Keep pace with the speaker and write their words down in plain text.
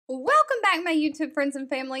Welcome back, my YouTube friends and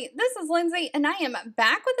family. This is Lindsay, and I am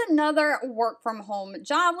back with another work from home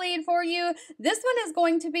job lead for you. This one is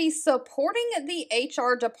going to be supporting the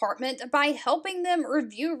HR department by helping them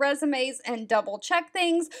review resumes and double check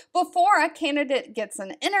things before a candidate gets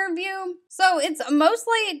an interview. So it's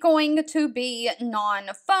mostly going to be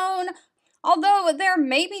non-phone. Although there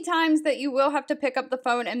may be times that you will have to pick up the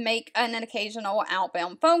phone and make an occasional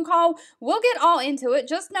outbound phone call. We'll get all into it.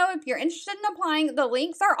 Just know if you're interested in applying, the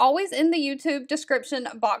links are always in the YouTube description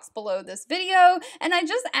box below this video. And I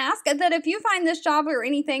just ask that if you find this job or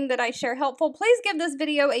anything that I share helpful, please give this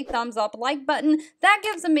video a thumbs up like button. That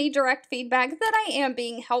gives me direct feedback that I am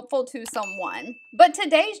being helpful to someone. But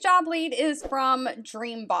today's job lead is from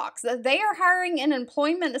Dreambox. They are hiring an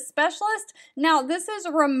employment specialist. Now, this is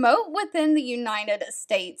remote within the United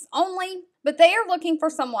States only, but they are looking for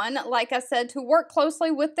someone, like I said, to work closely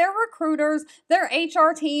with their recruiters, their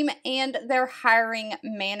HR team, and their hiring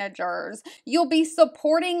managers. You'll be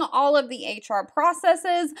supporting all of the HR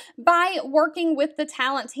processes by working with the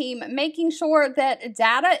talent team, making sure that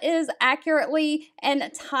data is accurately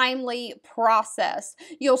and timely processed.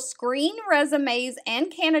 You'll screen resumes and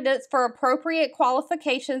candidates for appropriate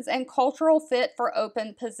qualifications and cultural fit for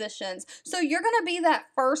open positions. So you're going to be that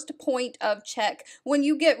first point of check. When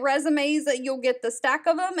you get resumes, you'll get the stack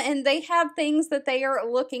of them and they have things that they are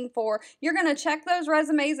looking for. You're going to check those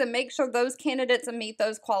resumes and make sure those candidates meet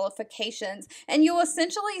those qualifications. And you'll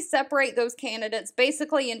essentially separate those candidates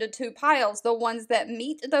basically into two piles, the ones that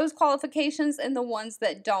meet those qualifications and the ones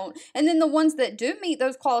that don't. And then the ones that do meet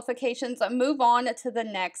those qualifications move on to the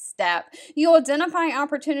next step. You'll identify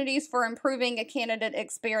opportunities for improving a candidate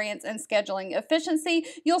experience and scheduling efficiency.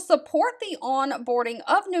 You'll support the onboarding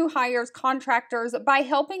of new hires, contractors by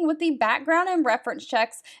helping with the background and reference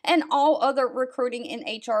checks and all other recruiting and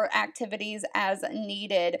HR activities as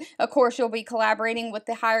needed. Of course, you'll be collaborating with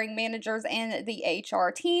the hiring managers and the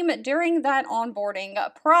HR team during that onboarding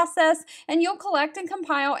process, and you'll collect and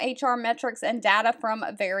compile HR metrics and data from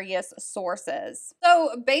various sources.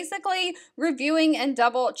 So basically, reviewing and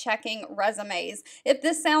double checking resumes. If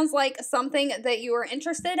this sounds like something that you are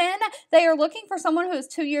interested in, they are looking for someone who has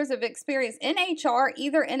 2 years of experience in HR,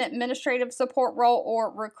 either in administrative support role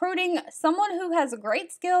or recruiting, someone who has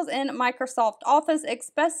great skills in Microsoft Office,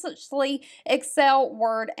 especially Excel,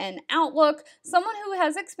 Word, and Outlook, someone who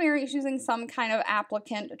has experience using some kind of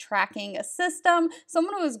applicant tracking system,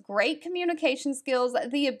 someone who has great communication skills,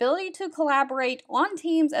 the ability to collaborate on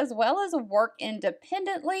teams as well as work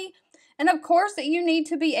independently. And of course, you need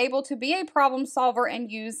to be able to be a problem solver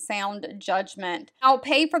and use sound judgment. Our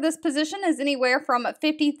pay for this position is anywhere from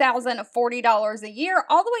 $50,040 a year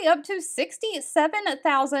all the way up to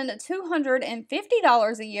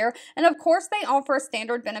 $67,250 a year. And of course, they offer a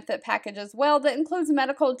standard benefit package as well that includes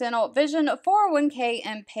medical, dental, vision, 401k,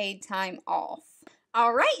 and paid time off.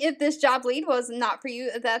 All right, if this job lead was not for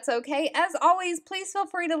you, that's okay. As always, please feel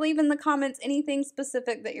free to leave in the comments anything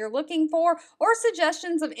specific that you're looking for or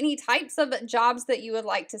suggestions of any types of jobs that you would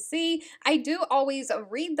like to see. I do always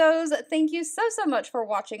read those. Thank you so much for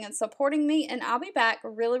watching and supporting me, and I'll be back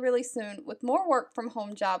really soon with more work from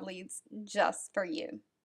home job leads just for you.